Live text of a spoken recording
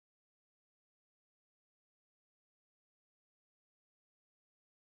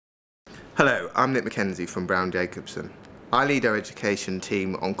Hello, I'm Nick McKenzie from Brown Jacobson. I lead our education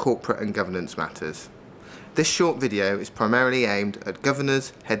team on corporate and governance matters. This short video is primarily aimed at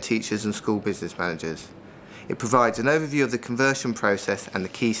governors, head teachers and school business managers. It provides an overview of the conversion process and the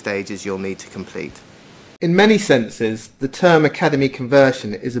key stages you'll need to complete. In many senses, the term academy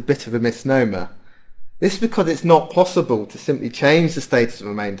conversion is a bit of a misnomer. This is because it's not possible to simply change the status of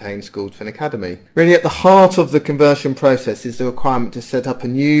a maintained school to an academy. Really, at the heart of the conversion process is the requirement to set up a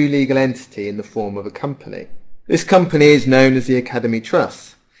new legal entity in the form of a company. This company is known as the Academy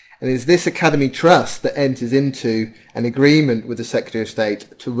Trust, and it is this Academy Trust that enters into an agreement with the Secretary of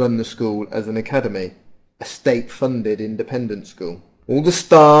State to run the school as an academy, a state-funded independent school. All the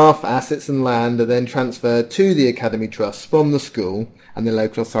staff, assets and land are then transferred to the Academy Trust from the school and the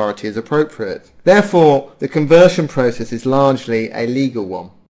local authority as appropriate. Therefore, the conversion process is largely a legal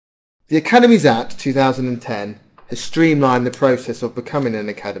one. The Academies Act 2010 has streamlined the process of becoming an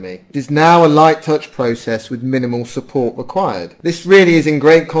academy. It is now a light touch process with minimal support required. This really is in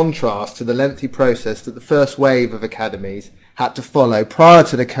great contrast to the lengthy process that the first wave of academies had to follow prior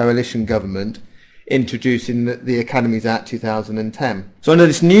to the coalition government introducing the Academies Act 2010. So under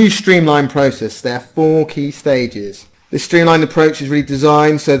this new streamlined process, there are 4 key stages. This streamlined approach is really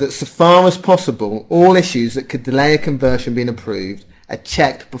designed so that so far as possible, all issues that could delay a conversion being approved are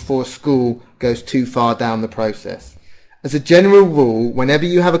checked before a school goes too far down the process. As a general rule, whenever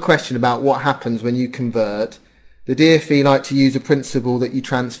you have a question about what happens when you convert, the DfE like to use a principle that you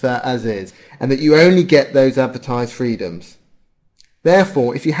transfer as is, and that you only get those advertised freedoms.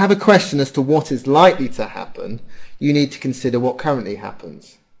 Therefore, if you have a question as to what is likely to happen, you need to consider what currently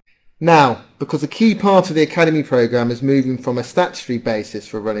happens. Now, because a key part of the academy programme is moving from a statutory basis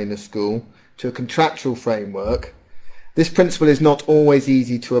for running a school to a contractual framework, this principle is not always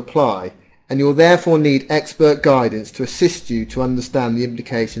easy to apply, and you'll therefore need expert guidance to assist you to understand the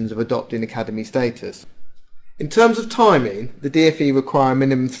implications of adopting academy status. In terms of timing, the DfE require a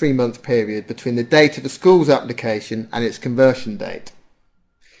minimum 3-month period between the date of the school's application and its conversion date.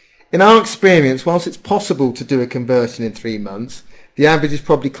 In our experience, whilst it's possible to do a conversion in 3 months, the average is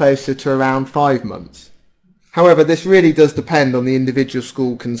probably closer to around 5 months. However, this really does depend on the individual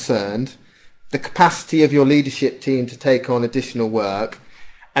school concerned, the capacity of your leadership team to take on additional work,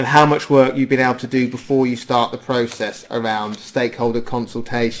 and how much work you've been able to do before you start the process around stakeholder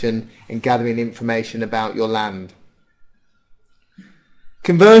consultation and gathering information about your land.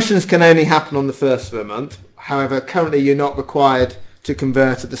 Conversions can only happen on the first of a month. However, currently you're not required to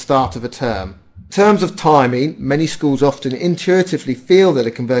convert at the start of a term. In terms of timing, many schools often intuitively feel that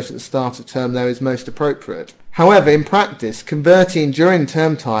a conversion at the start of term though is most appropriate. However, in practice, converting during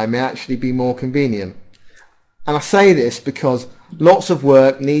term time may actually be more convenient. And I say this because lots of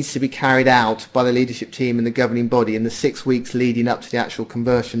work needs to be carried out by the leadership team and the governing body in the 6 weeks leading up to the actual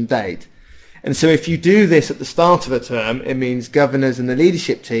conversion date. And so if you do this at the start of a term, it means governors and the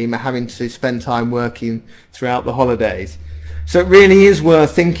leadership team are having to spend time working throughout the holidays. So it really is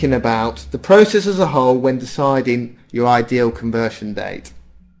worth thinking about the process as a whole when deciding your ideal conversion date.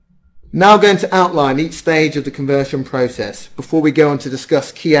 Now I'm going to outline each stage of the conversion process before we go on to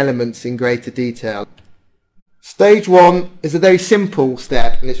discuss key elements in greater detail. Stage 1 is a very simple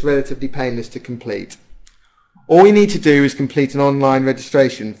step and it's relatively painless to complete. All you need to do is complete an online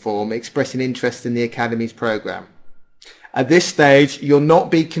registration form expressing interest in the Academy's programme. At this stage, you'll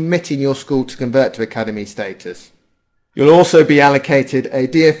not be committing your school to convert to Academy status. You'll also be allocated a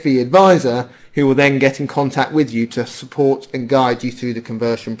DfE advisor who will then get in contact with you to support and guide you through the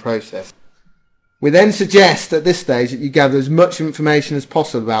conversion process. We then suggest at this stage that you gather as much information as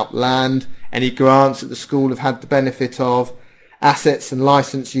possible about land, any grants that the school have had the benefit of, assets and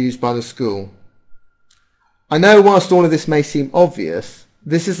licence used by the school. I know whilst all of this may seem obvious,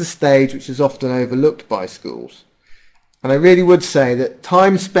 this is the stage which is often overlooked by schools. And I really would say that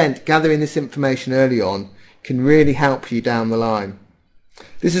time spent gathering this information early on can really help you down the line.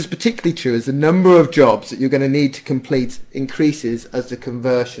 This is particularly true as the number of jobs that you're going to need to complete increases as the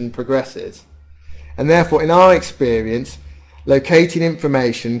conversion progresses. And therefore, in our experience, locating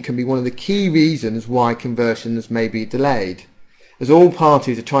information can be one of the key reasons why conversions may be delayed, as all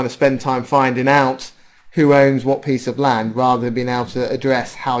parties are trying to spend time finding out who owns what piece of land rather than being able to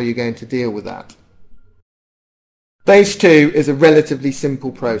address how you're going to deal with that. Stage 2 is a relatively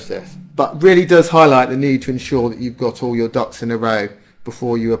simple process, but really does highlight the need to ensure that you've got all your ducks in a row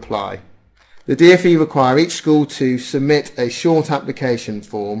before you apply. The DfE require each school to submit a short application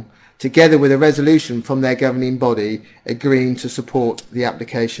form together with a resolution from their governing body agreeing to support the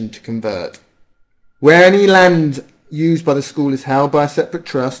application to convert. Where any land used by the school is held by a separate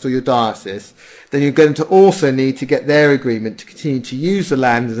trust or your diocese, then you're going to also need to get their agreement to continue to use the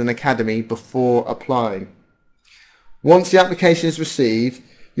land as an academy before applying. Once the application is received,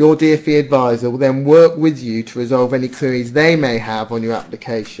 your DfE advisor will then work with you to resolve any queries they may have on your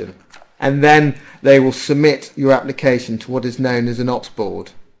application, and then they will submit your application to what is known as an Ops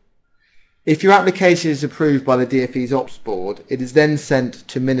Board. If your application is approved by the DfE's Ops Board, it is then sent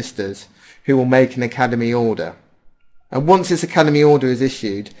to ministers who will make an academy order. And once this academy order is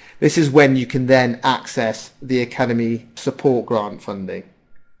issued, this is when you can then access the academy support grant funding.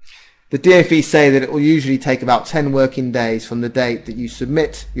 The DfE say that it will usually take about 10 working days from the date that you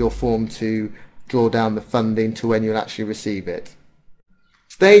submit your form to draw down the funding to when you'll actually receive it.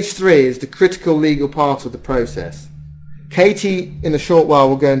 Stage 3 is the critical legal part of the process. Katie in a short while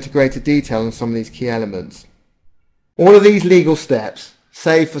will go into greater detail on some of these key elements. All of these legal steps,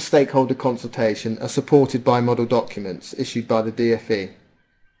 save for stakeholder consultation, are supported by model documents issued by the DfE.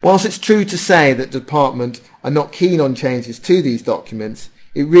 Whilst it's true to say that the department are not keen on changes to these documents,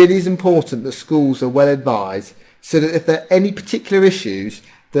 it really is important that schools are well advised so that if there are any particular issues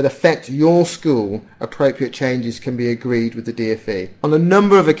that affect your school, appropriate changes can be agreed with the DfE. On a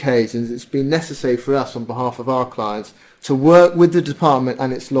number of occasions, it's been necessary for us on behalf of our clients to work with the department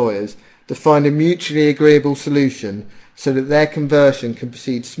and its lawyers to find a mutually agreeable solution so that their conversion can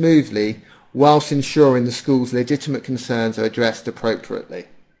proceed smoothly whilst ensuring the school's legitimate concerns are addressed appropriately.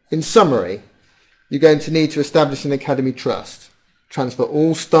 In summary, you're going to need to establish an academy trust, transfer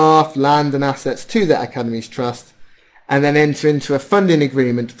all staff, land and assets to that academy's trust, and then enter into a funding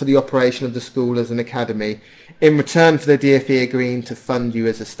agreement for the operation of the school as an academy in return for the DfE agreeing to fund you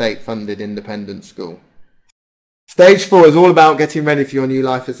as a state-funded independent school. Stage 4 is all about getting ready for your new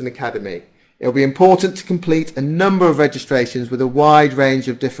life as an academy. It will be important to complete a number of registrations with a wide range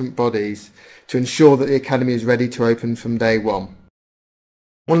of different bodies to ensure that the academy is ready to open from day one.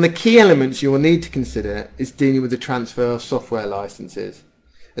 One of the key elements you will need to consider is dealing with the transfer of software licenses.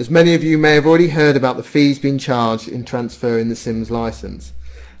 As many of you may have already heard about the fees being charged in transferring the SIMS license.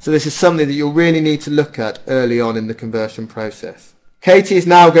 So this is something that you'll really need to look at early on in the conversion process. Katie is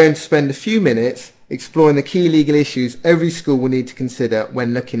now going to spend a few minutes exploring the key legal issues every school will need to consider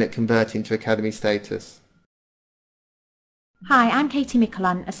when looking at converting to academy status. Hi, I'm Katie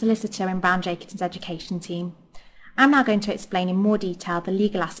Mickelon, a solicitor in Brown Jacobson's education team. I'm now going to explain in more detail the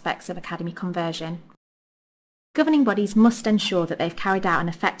legal aspects of academy conversion. Governing bodies must ensure that they've carried out an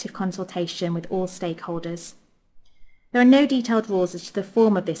effective consultation with all stakeholders. There are no detailed rules as to the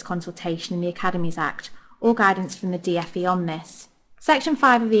form of this consultation in the Academies Act or guidance from the DfE on this. Section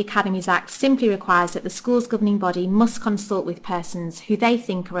 5 of the Academies Act simply requires that the school's governing body must consult with persons who they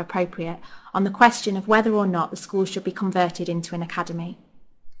think are appropriate on the question of whether or not the school should be converted into an academy.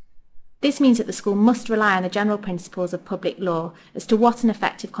 This means that the school must rely on the general principles of public law as to what an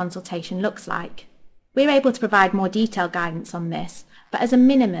effective consultation looks like. We're able to provide more detailed guidance on this, but as a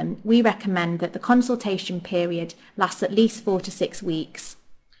minimum, we recommend that the consultation period lasts at least 4 to 6 weeks,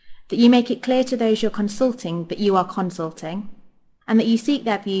 that you make it clear to those you're consulting that you are consulting, and that you seek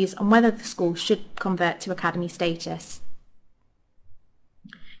their views on whether the school should convert to academy status.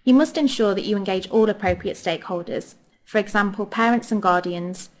 You must ensure that you engage all appropriate stakeholders, for example, parents and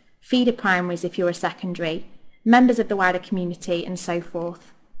guardians, feeder primaries if you're a secondary, members of the wider community, and so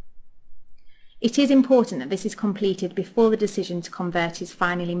forth. It is important that this is completed before the decision to convert is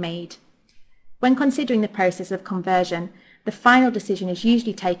finally made. When considering the process of conversion, the final decision is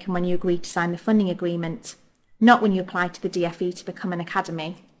usually taken when you agree to sign the funding agreement, not when you apply to the DfE to become an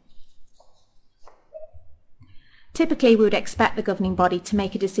academy. Typically, we would expect the governing body to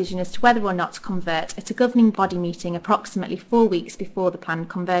make a decision as to whether or not to convert at a governing body meeting approximately 4 weeks before the planned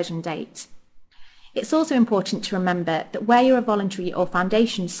conversion date. It's also important to remember that where you're a voluntary or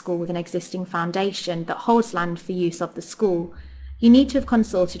foundation school with an existing foundation that holds land for use of the school, you need to have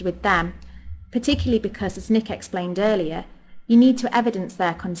consulted with them, particularly because, as Nick explained earlier, you need to evidence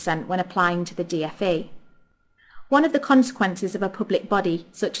their consent when applying to the DfE. One of the consequences of a public body,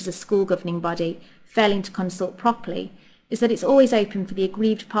 such as a school governing body, failing to consult properly is that it's always open for the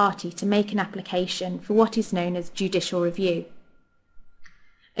aggrieved party to make an application for what is known as judicial review.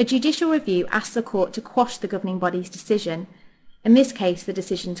 A judicial review asks the court to quash the governing body's decision, in this case the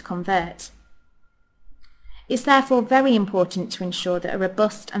decision to convert. It's therefore very important to ensure that a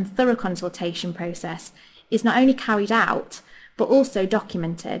robust and thorough consultation process is not only carried out, but also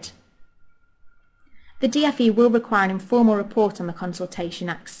documented. The DfE will require an informal report on the consultation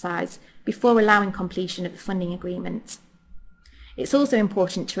exercise before allowing completion of the funding agreement. It's also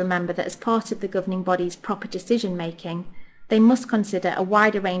important to remember that as part of the governing body's proper decision making, they must consider a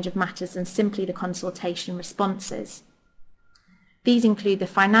wider range of matters than simply the consultation responses. These include the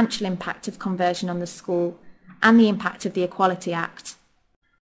financial impact of conversion on the school and the impact of the Equality Act.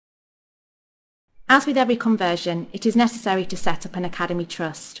 As with every conversion, it is necessary to set up an Academy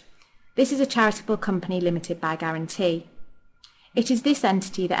Trust. This is a charitable company limited by guarantee. It is this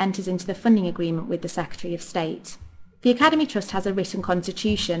entity that enters into the funding agreement with the Secretary of State. The Academy Trust has a written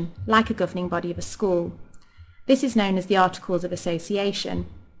constitution, like a governing body of a school. This is known as the Articles of Association.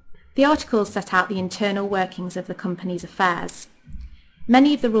 The articles set out the internal workings of the company's affairs.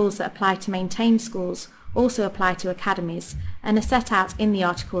 Many of the rules that apply to maintained schools also apply to academies and are set out in the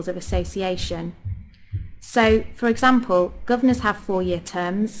Articles of Association. So, for example, governors have 4-year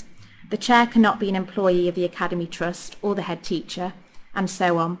terms, the chair cannot be an employee of the Academy Trust or the head teacher, and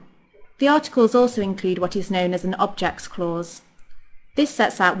so on. The articles also include what is known as an objects clause. This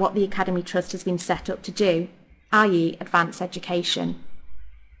sets out what the Academy Trust has been set up to do, i.e. advance education.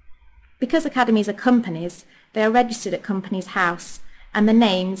 Because academies are companies, they are registered at Companies House, and the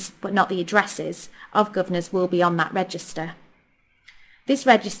names, but not the addresses, of governors will be on that register. This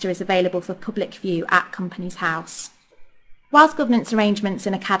register is available for public view at Companies House. Whilst governance arrangements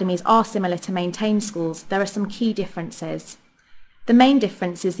in academies are similar to maintained schools, there are some key differences. The main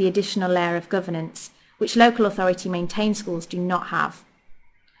difference is the additional layer of governance, which local authority maintained schools do not have.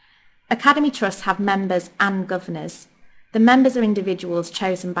 Academy trusts have members and governors. The members are individuals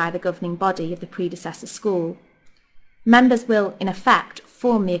chosen by the governing body of the predecessor school. Members will, in effect,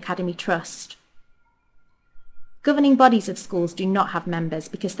 form the Academy Trust. Governing bodies of schools do not have members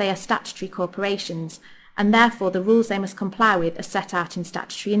because they are statutory corporations, and therefore the rules they must comply with are set out in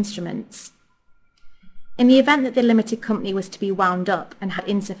statutory instruments. In the event that the limited company was to be wound up and had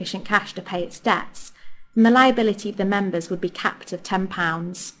insufficient cash to pay its debts, then the liability of the members would be capped at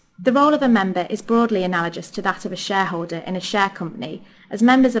 £10. The role of a member is broadly analogous to that of a shareholder in a share company, as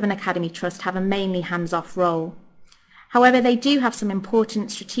members of an Academy Trust have a mainly hands-off role. However, they do have some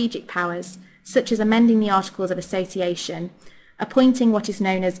important strategic powers, such as amending the Articles of Association, appointing what is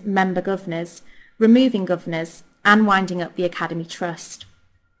known as member governors, removing governors, and winding up the Academy Trust.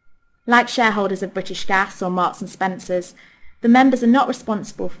 Like shareholders of British Gas or Marks & Spencers, the members are not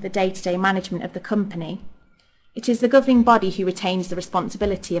responsible for the day-to-day management of the company. It is the governing body who retains the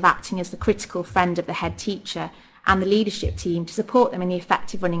responsibility of acting as the critical friend of the head teacher and the leadership team to support them in the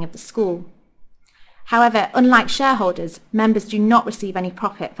effective running of the school. However, unlike shareholders, members do not receive any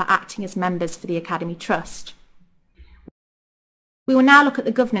profit for acting as members for the Academy Trust. We will now look at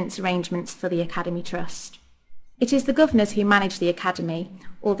the governance arrangements for the Academy Trust. It is the governors who manage the Academy,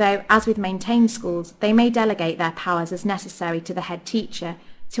 although, as with maintained schools, they may delegate their powers as necessary to the head teacher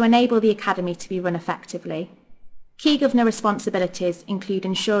to enable the Academy to be run effectively. Key governor responsibilities include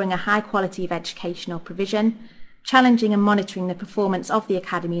ensuring a high quality of educational provision, challenging and monitoring the performance of the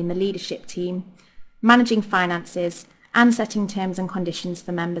Academy and the leadership team, managing finances, and setting terms and conditions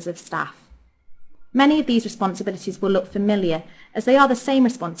for members of staff. Many of these responsibilities will look familiar, as they are the same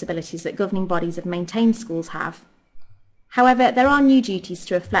responsibilities that governing bodies of maintained schools have. However, there are new duties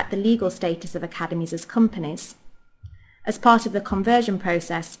to reflect the legal status of academies as companies. As part of the conversion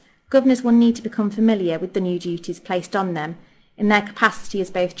process, governors will need to become familiar with the new duties placed on them in their capacity as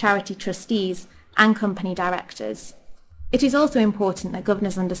both charity trustees and company directors. It is also important that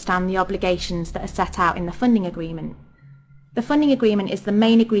governors understand the obligations that are set out in the funding agreement. The funding agreement is the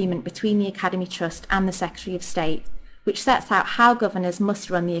main agreement between the Academy Trust and the Secretary of State, which sets out how governors must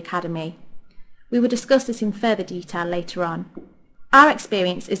run the Academy. We will discuss this in further detail later on. Our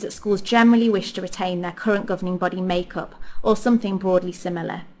experience is that schools generally wish to retain their current governing body makeup or something broadly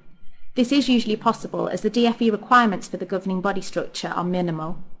similar. This is usually possible as the DFE requirements for the governing body structure are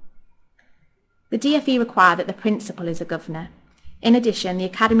minimal. The DFE require that the principal is a governor. In addition, the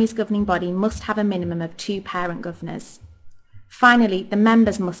Academy's governing body must have a minimum of 2 parent governors. Finally, the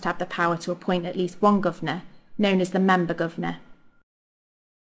members must have the power to appoint at least one governor, known as the member governor.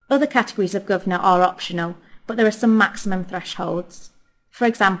 Other categories of governor are optional, but there are some maximum thresholds. For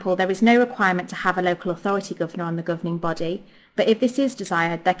example, there is no requirement to have a local authority governor on the governing body, but if this is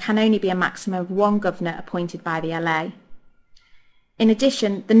desired, there can only be a maximum of 1 governor appointed by the LA. In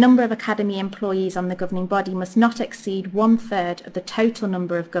addition, the number of Academy employees on the governing body must not exceed 1/3 of the total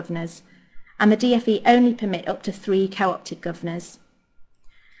number of governors, and the DFE only permit up to 3 co-opted governors.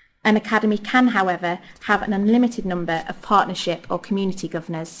 An Academy can, however, have an unlimited number of partnership or community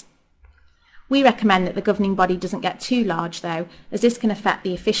governors. We recommend that the governing body doesn't get too large though, as this can affect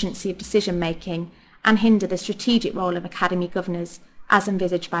the efficiency of decision making and hinder the strategic role of Academy governors as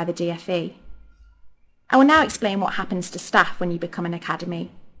envisaged by the DFE. I will now explain what happens to staff when you become an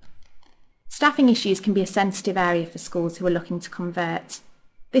Academy. Staffing issues can be a sensitive area for schools who are looking to convert.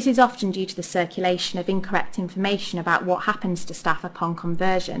 This is often due to the circulation of incorrect information about what happens to staff upon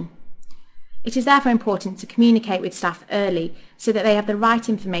conversion. It is therefore important to communicate with staff early so that they have the right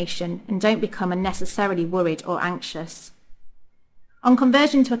information and don't become unnecessarily worried or anxious. On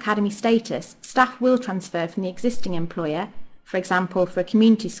conversion to academy status, staff will transfer from the existing employer, for example for a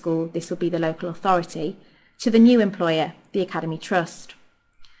community school this will be the local authority, to the new employer, the Academy Trust.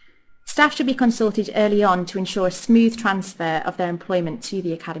 Staff should be consulted early on to ensure a smooth transfer of their employment to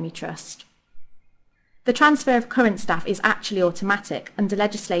the Academy Trust. The transfer of current staff is actually automatic under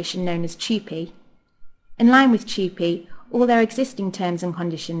legislation known as TUPE. In line with TUPE, all their existing terms and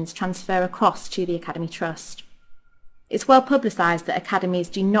conditions transfer across to the Academy Trust. It's well publicised that academies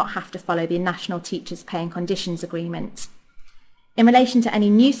do not have to follow the National Teachers' Pay and Conditions Agreement. In relation to any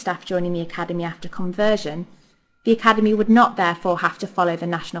new staff joining the Academy after conversion, the Academy would not therefore have to follow the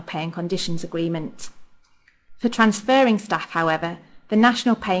National Pay and Conditions Agreement. For transferring staff, however, the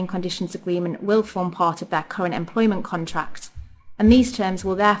National Pay and Conditions Agreement will form part of their current employment contract, and these terms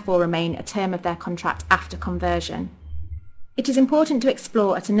will therefore remain a term of their contract after conversion. It is important to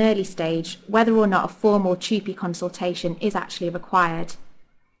explore at an early stage whether or not a formal TUPE consultation is actually required.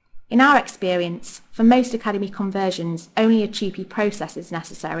 In our experience, for most Academy conversions, only a TUPE process is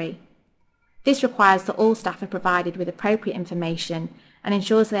necessary. This requires that all staff are provided with appropriate information and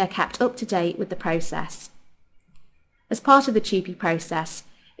ensures they are kept up to date with the process. As part of the TUPE process,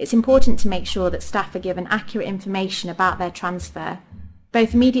 it's important to make sure that staff are given accurate information about their transfer,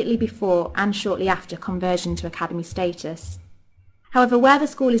 both immediately before and shortly after conversion to Academy status. However, where the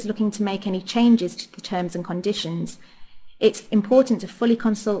school is looking to make any changes to the terms and conditions, it's important to fully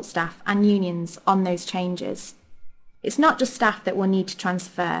consult staff and unions on those changes. It's not just staff that will need to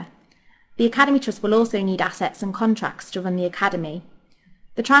transfer. The Academy Trust will also need assets and contracts to run the Academy.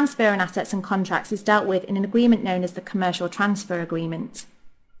 The transfer in assets and contracts is dealt with in an agreement known as the Commercial Transfer Agreement.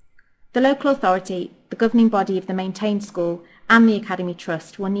 The local authority, the governing body of the maintained school, and the Academy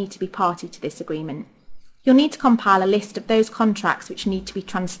Trust will need to be party to this agreement. You'll need to compile a list of those contracts which need to be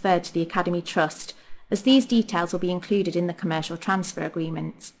transferred to the Academy Trust, as these details will be included in the Commercial Transfer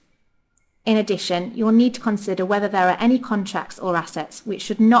Agreement. In addition, you will need to consider whether there are any contracts or assets which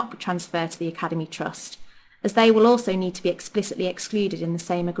should not be transferred to the Academy Trust, as they will also need to be explicitly excluded in the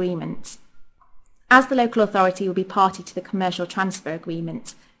same agreement. As the local authority will be party to the Commercial Transfer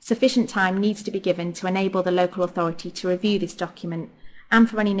Agreement, sufficient time needs to be given to enable the local authority to review this document and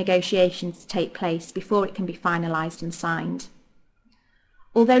for any negotiations to take place before it can be finalised and signed.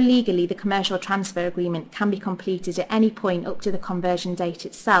 Although legally the Commercial Transfer Agreement can be completed at any point up to the conversion date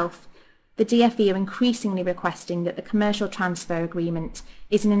itself, the DFE are increasingly requesting that the Commercial Transfer Agreement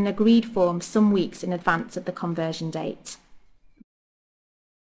is in an agreed form some weeks in advance of the conversion date.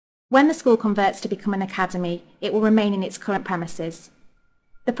 When the school converts to become an academy, it will remain in its current premises.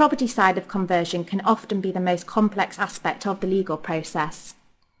 The property side of conversion can often be the most complex aspect of the legal process.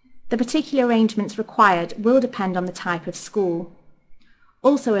 The particular arrangements required will depend on the type of school.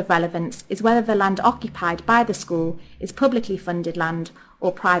 Also of relevance is whether the land occupied by the school is publicly funded land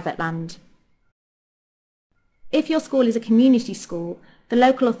or private land. If your school is a community school, the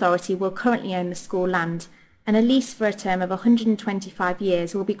local authority will currently own the school land, and a lease for a term of 125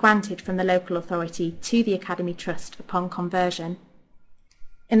 years will be granted from the local authority to the Academy Trust upon conversion.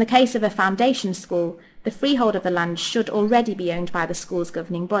 In the case of a foundation school, the freehold of the land should already be owned by the school's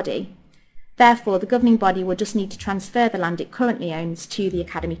governing body. Therefore, the governing body will just need to transfer the land it currently owns to the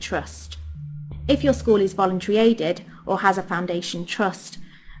Academy Trust. If your school is voluntary aided or has a foundation trust,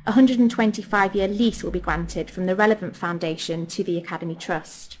 a 125-year lease will be granted from the relevant foundation to the Academy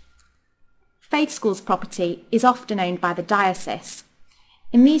Trust. Faith schools property is often owned by the diocese.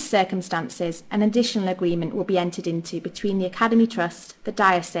 In these circumstances, an additional agreement will be entered into between the Academy Trust, the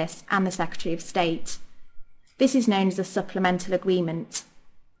diocese and the Secretary of State. This is known as a supplemental agreement.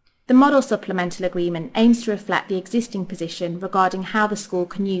 The Model Supplemental Agreement aims to reflect the existing position regarding how the school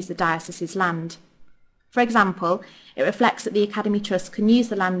can use the diocese's land. For example, it reflects that the Academy Trust can use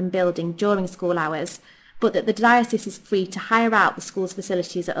the land and building during school hours, but that the diocese is free to hire out the school's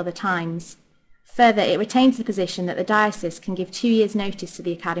facilities at other times. Further, it retains the position that the diocese can give 2 years' notice to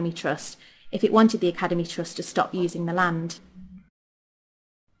the Academy Trust if it wanted the Academy Trust to stop using the land.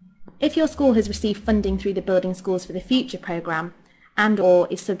 If your school has received funding through the Building Schools for the Future programme and/or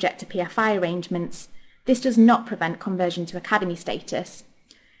is subject to PFI arrangements, this does not prevent conversion to academy status.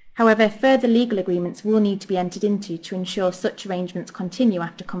 However, further legal agreements will need to be entered into to ensure such arrangements continue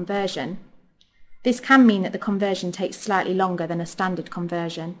after conversion. This can mean that the conversion takes slightly longer than a standard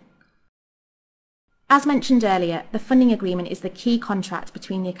conversion. As mentioned earlier, the funding agreement is the key contract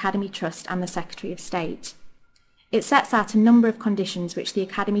between the Academy Trust and the Secretary of State. It sets out a number of conditions which the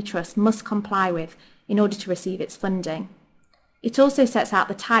Academy Trust must comply with in order to receive its funding. It also sets out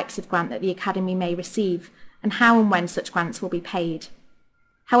the types of grant that the Academy may receive and how and when such grants will be paid.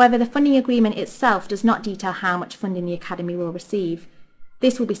 However, the funding agreement itself does not detail how much funding the Academy will receive.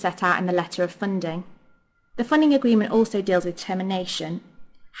 This will be set out in the letter of funding. The funding agreement also deals with termination,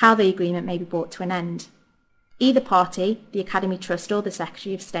 how the agreement may be brought to an end. Either party, the Academy Trust or the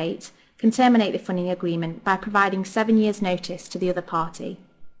Secretary of State, can terminate the funding agreement by providing 7 years' notice to the other party.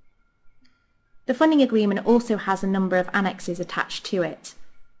 The funding agreement also has a number of annexes attached to it.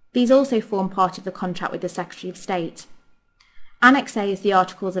 These also form part of the contract with the Secretary of State. Annex A is the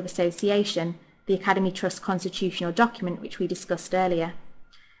Articles of Association, the Academy Trust constitutional document which we discussed earlier.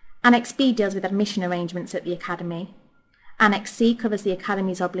 Annex B deals with admission arrangements at the Academy. Annex C covers the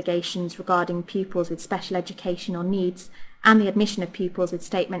Academy's obligations regarding pupils with special educational needs and the admission of pupils with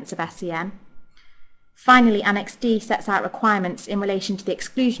statements of SEN. Finally, Annex D sets out requirements in relation to the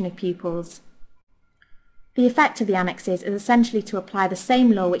exclusion of pupils. The effect of the annexes is essentially to apply the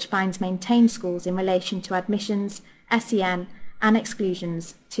same law which binds maintained schools in relation to admissions, SEN and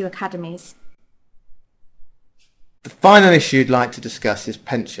exclusions to academies. The final issue you'd like to discuss is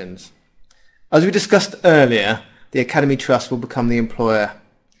pensions. As we discussed earlier, the Academy Trust will become the employer,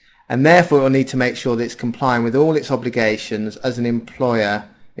 and therefore it will need to make sure that it's complying with all its obligations as an employer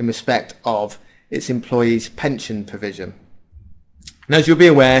in respect of its employees' pension provision. And as you'll be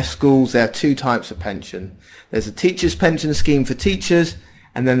aware, schools, there are two types of pension. There's a teacher's pension scheme for teachers,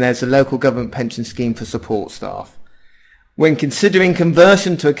 and then there's a local government pension scheme for support staff. When considering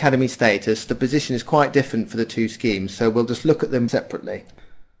conversion to Academy status, the position is quite different for the two schemes, so we'll just look at them separately.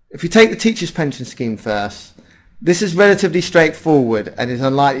 If you take the teacher's pension scheme first, this is relatively straightforward and is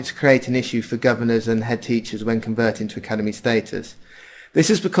unlikely to create an issue for governors and head teachers when converting to Academy status.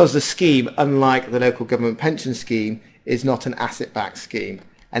 This is because the scheme, unlike the local government pension scheme, is not an asset-backed scheme,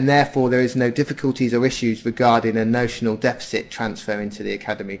 and therefore there is no difficulties or issues regarding a notional deficit transfer into the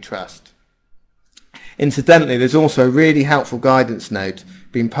Academy Trust. Incidentally, there's also a really helpful guidance note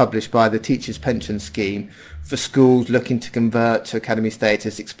being published by the Teachers' Pension Scheme for schools looking to convert to Academy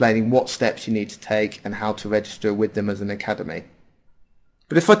status, explaining what steps you need to take and how to register with them as an academy.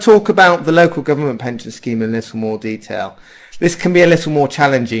 But if I talk about the local government pension scheme in a little more detail, this can be a little more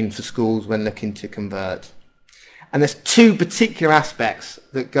challenging for schools when looking to convert. And there's two particular aspects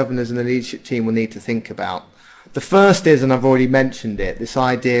that governors and the leadership team will need to think about. The first is, and I've already mentioned it, this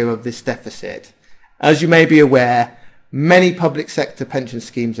idea of this deficit. As you may be aware, many public sector pension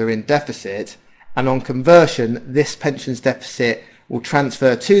schemes are in deficit, and on conversion, this pensions deficit will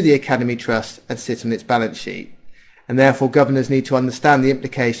transfer to the Academy Trust and sit on its balance sheet. And therefore governors need to understand the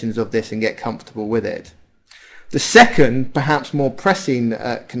implications of this and get comfortable with it. The second, perhaps more pressing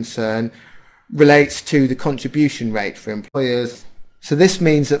concern relates to the contribution rate for employers. So this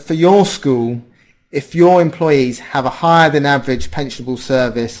means that for your school, if your employees have a higher than average pensionable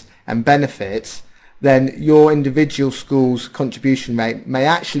service and benefits, then your individual school's contribution rate may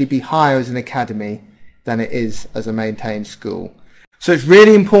actually be higher as an academy than it is as a maintained school. So it's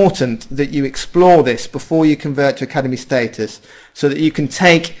really important that you explore this before you convert to academy status, so that you can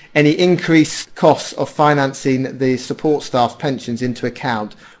take any increased costs of financing the support staff pensions into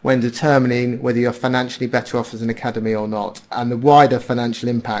account when determining whether you're financially better off as an academy or not, and the wider financial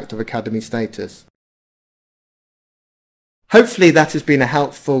impact of academy status. Hopefully that has been a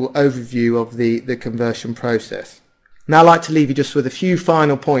helpful overview of the conversion process. Now I'd like to leave you just with a few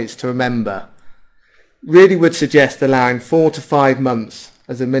final points to remember. Really would suggest allowing 4 to 5 months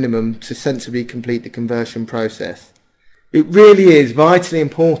as a minimum to sensibly complete the conversion process. It really is vitally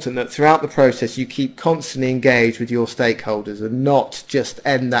important that throughout the process you keep constantly engaged with your stakeholders and not just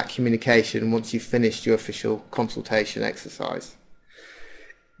end that communication once you've finished your official consultation exercise.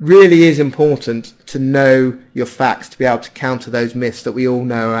 Really is important to know your facts to be able to counter those myths that we all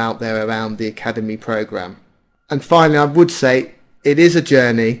know are out there around the academy programme. And finally, I would say it is a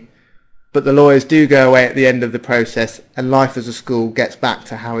journey, but the lawyers do go away at the end of the process and life as a school gets back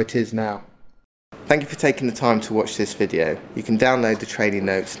to how it is now. Thank you for taking the time to watch this video. You can download the training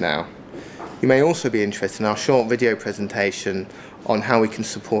notes now. You may also be interested in our short video presentation on how we can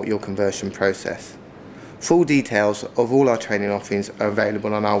support your conversion process. Full details of all our training offerings are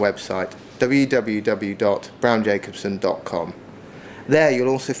available on our website www.brownjacobson.com. There you'll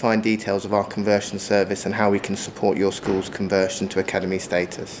also find details of our conversion service and how we can support your school's conversion to academy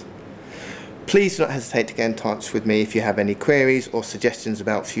status. Please do not hesitate to get in touch with me if you have any queries or suggestions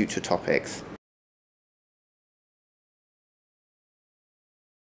about future topics.